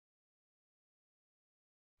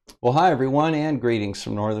Well, hi everyone, and greetings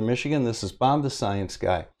from Northern Michigan. This is Bob the Science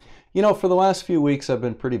Guy. You know, for the last few weeks I've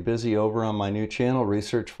been pretty busy over on my new channel,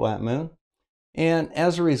 ResearchFlatMoon, and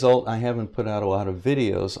as a result I haven't put out a lot of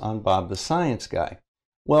videos on Bob the Science Guy.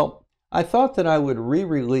 Well, I thought that I would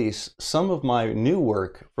re-release some of my new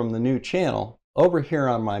work from the new channel over here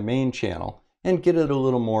on my main channel and get it a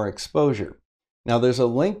little more exposure. Now there's a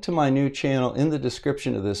link to my new channel in the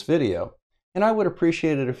description of this video, and I would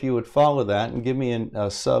appreciate it if you would follow that and give me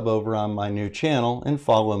a sub over on my new channel and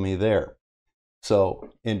follow me there. So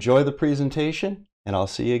enjoy the presentation, and I'll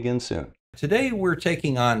see you again soon. Today we're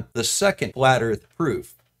taking on the second flat earth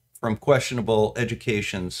proof from Questionable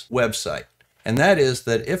Education's website. And that is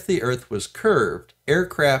that if the earth was curved,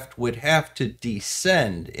 aircraft would have to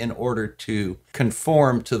descend in order to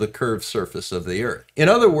conform to the curved surface of the earth. In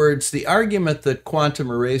other words, the argument that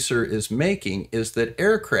Quantum Eraser is making is that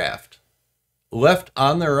aircraft left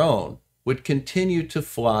on their own would continue to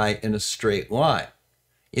fly in a straight line.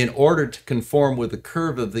 In order to conform with the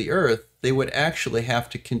curve of the earth, they would actually have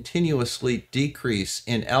to continuously decrease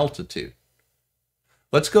in altitude.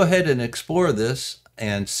 Let's go ahead and explore this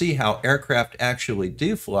and see how aircraft actually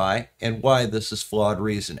do fly and why this is flawed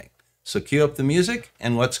reasoning. So cue up the music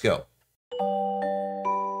and let's go.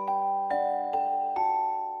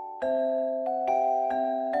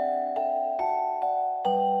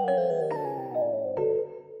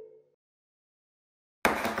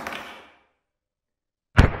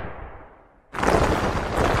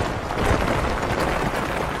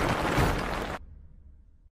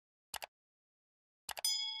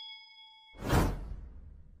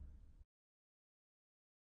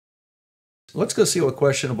 Let's go see what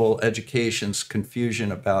Questionable Education's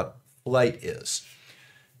confusion about flight is.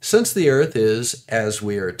 Since the Earth is, as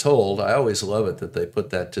we are told, I always love it that they put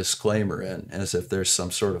that disclaimer in, as if there's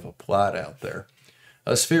some sort of a plot out there,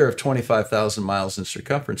 a sphere of 25,000 miles in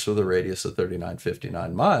circumference with a radius of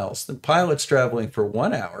 3959 miles, then pilots traveling for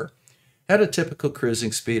 1 hour had a typical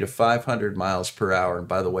cruising speed of 500 miles per hour. And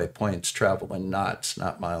by the way, planes travel in knots,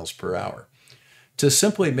 not miles per hour. To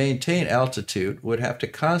simply maintain altitude would have to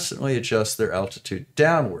constantly adjust their altitude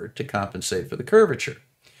downward to compensate for the curvature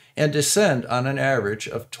and descend on an average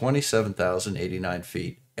of 27,089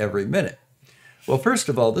 feet every minute. Well, first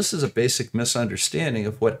of all, this is a basic misunderstanding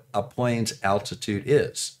of what a plane's altitude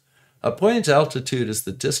is. A plane's altitude is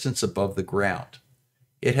the distance above the ground.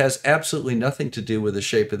 It has absolutely nothing to do with the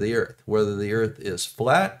shape of the Earth. Whether the Earth is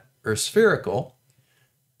flat or spherical,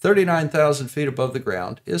 39,000 feet above the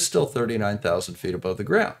ground is still 39,000 feet above the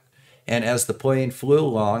ground. And as the plane flew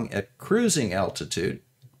along at cruising altitude,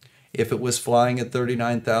 if it was flying at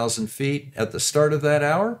 39,000 feet at the start of that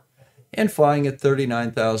hour and flying at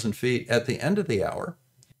 39,000 feet at the end of the hour,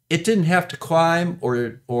 it didn't have to climb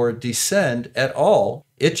or descend at all.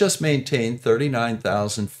 It just maintained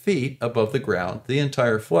 39,000 feet above the ground the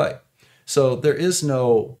entire flight. So there is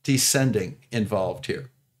no descending involved here.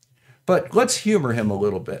 But let's humor him a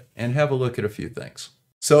little bit and have a look at a few things.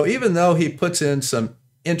 So even though he puts in some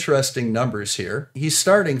interesting numbers here, he's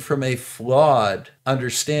starting from a flawed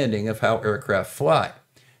understanding of how aircraft fly.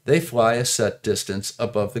 They fly a set distance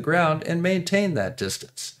above the ground and maintain that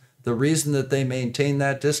distance. The reason that they maintain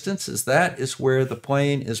that distance is that is where the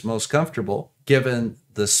plane is most comfortable, given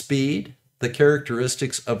the speed, the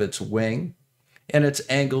characteristics of its wing, and its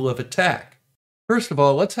angle of attack. First of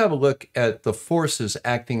all, let's have a look at the forces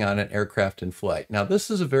acting on an aircraft in flight. Now,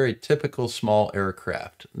 this is a very typical small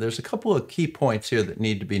aircraft. There's a couple of key points here that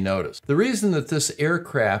need to be noticed. The reason that this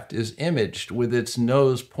aircraft is imaged with its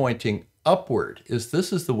nose pointing upward is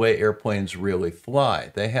this is the way airplanes really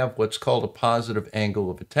fly. They have what's called a positive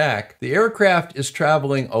angle of attack. The aircraft is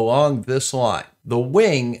traveling along this line. The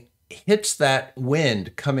wing hits that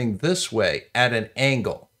wind coming this way at an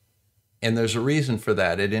angle. And there's a reason for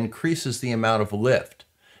that. It increases the amount of lift.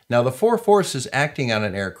 Now, the four forces acting on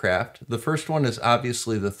an aircraft, the first one is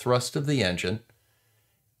obviously the thrust of the engine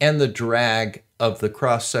and the drag of the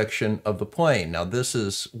cross-section of the plane. Now, this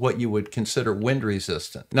is what you would consider wind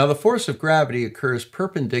resistant. Now, the force of gravity occurs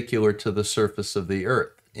perpendicular to the surface of the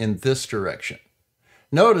Earth in this direction.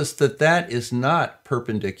 Notice that that is not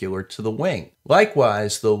perpendicular to the wing.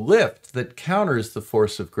 Likewise, the lift that counters the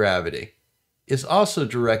force of gravity is also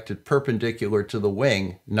directed perpendicular to the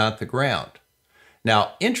wing, not the ground.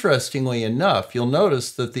 Now, interestingly enough, you'll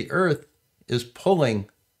notice that the Earth is pulling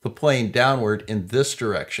the plane downward in this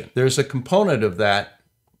direction. There's a component of that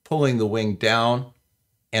pulling the wing down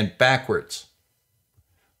and backwards.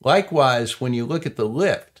 Likewise, when you look at the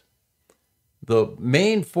lift, the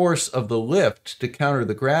main force of the lift to counter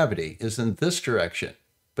the gravity is in this direction.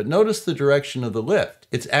 But notice the direction of the lift.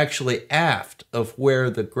 It's actually aft of where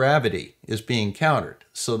the gravity is being countered.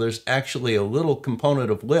 So there's actually a little component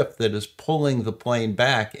of lift that is pulling the plane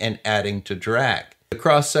back and adding to drag. The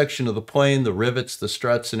cross-section of the plane, the rivets, the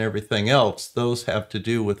struts, and everything else, those have to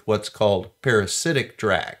do with what's called parasitic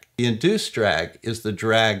drag. The induced drag is the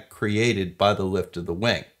drag created by the lift of the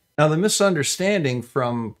wing. Now, the misunderstanding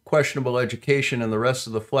from questionable education and the rest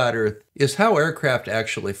of the flat earth is how aircraft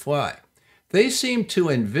actually fly. They seem to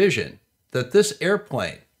envision that this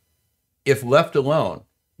airplane, if left alone,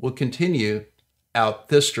 will continue out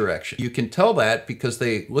this direction. You can tell that because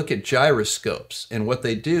they look at gyroscopes, and what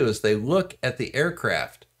they do is they look at the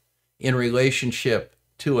aircraft in relationship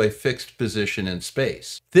to a fixed position in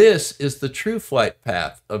space. This is the true flight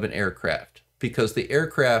path of an aircraft because the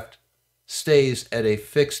aircraft stays at a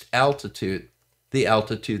fixed altitude, the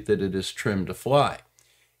altitude that it is trimmed to fly.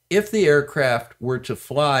 If the aircraft were to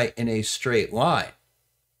fly in a straight line,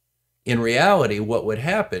 in reality, what would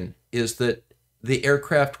happen is that the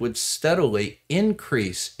aircraft would steadily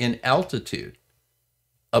increase in altitude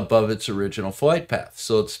above its original flight path.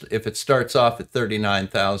 So if it starts off at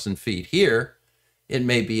 39,000 feet here, it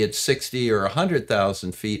may be at 60 or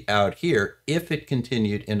 100,000 feet out here if it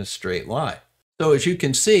continued in a straight line. So as you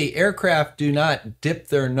can see, aircraft do not dip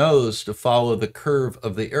their nose to follow the curve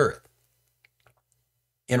of the Earth.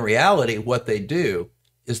 In reality, what they do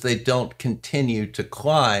is they don't continue to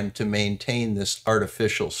climb to maintain this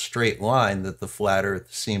artificial straight line that the flat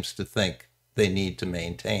Earth seems to think they need to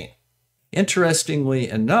maintain. Interestingly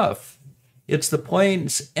enough, it's the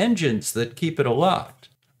plane's engines that keep it aloft.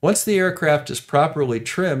 Once the aircraft is properly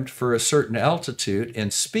trimmed for a certain altitude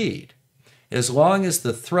and speed, as long as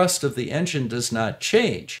the thrust of the engine does not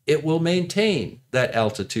change, it will maintain that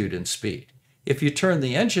altitude and speed. If you turn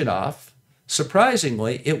the engine off,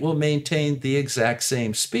 surprisingly, it will maintain the exact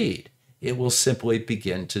same speed. It will simply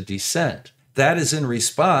begin to descend. That is in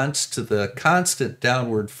response to the constant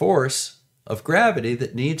downward force of gravity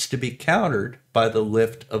that needs to be countered by the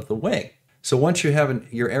lift of the wing. So once you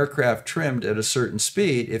have your aircraft trimmed at a certain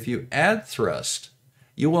speed, if you add thrust,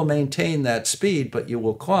 you will maintain that speed, but you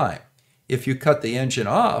will climb. If you cut the engine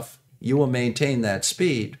off, you will maintain that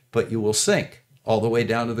speed, but you will sink all the way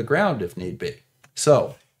down to the ground if need be.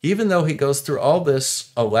 So even though he goes through all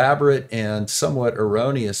this elaborate and somewhat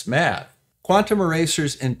erroneous math, Quantum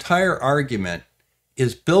Eraser's entire argument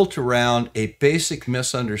is built around a basic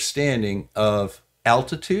misunderstanding of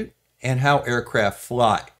altitude and how aircraft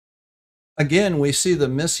fly. Again, we see the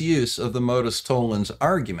misuse of the modus tollens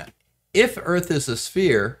argument. If Earth is a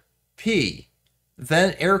sphere, P,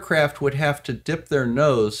 then aircraft would have to dip their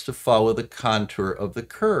nose to follow the contour of the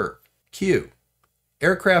curve, Q.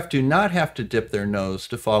 Aircraft do not have to dip their nose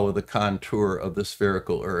to follow the contour of the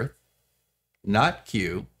spherical Earth, not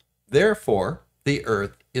Q. Therefore, the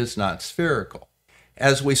Earth is not spherical.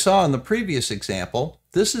 As we saw in the previous example,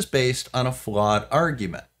 this is based on a flawed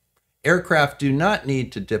argument. Aircraft do not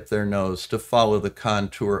need to dip their nose to follow the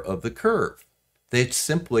contour of the curve. They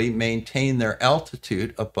simply maintain their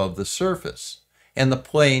altitude above the surface. And the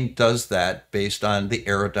plane does that based on the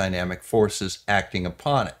aerodynamic forces acting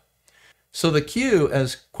upon it. So the Q,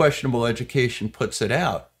 as questionable education puts it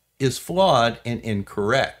out, is flawed and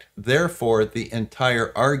incorrect. Therefore, the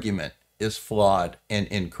entire argument is flawed and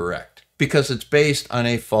incorrect because it's based on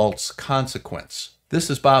a false consequence. This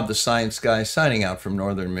is Bob the Science Guy signing out from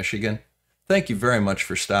Northern Michigan. Thank you very much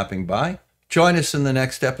for stopping by. Join us in the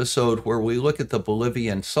next episode where we look at the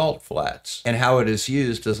Bolivian salt flats and how it is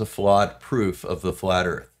used as a flawed proof of the flat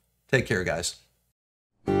Earth. Take care, guys.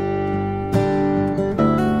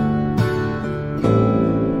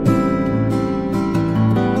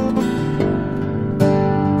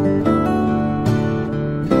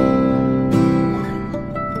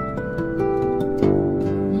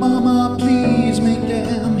 Mama, please make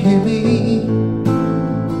them hear me.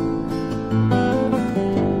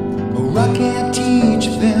 I can't teach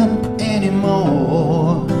them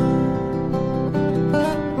anymore.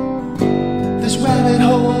 This rabbit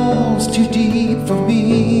hole's too deep for me.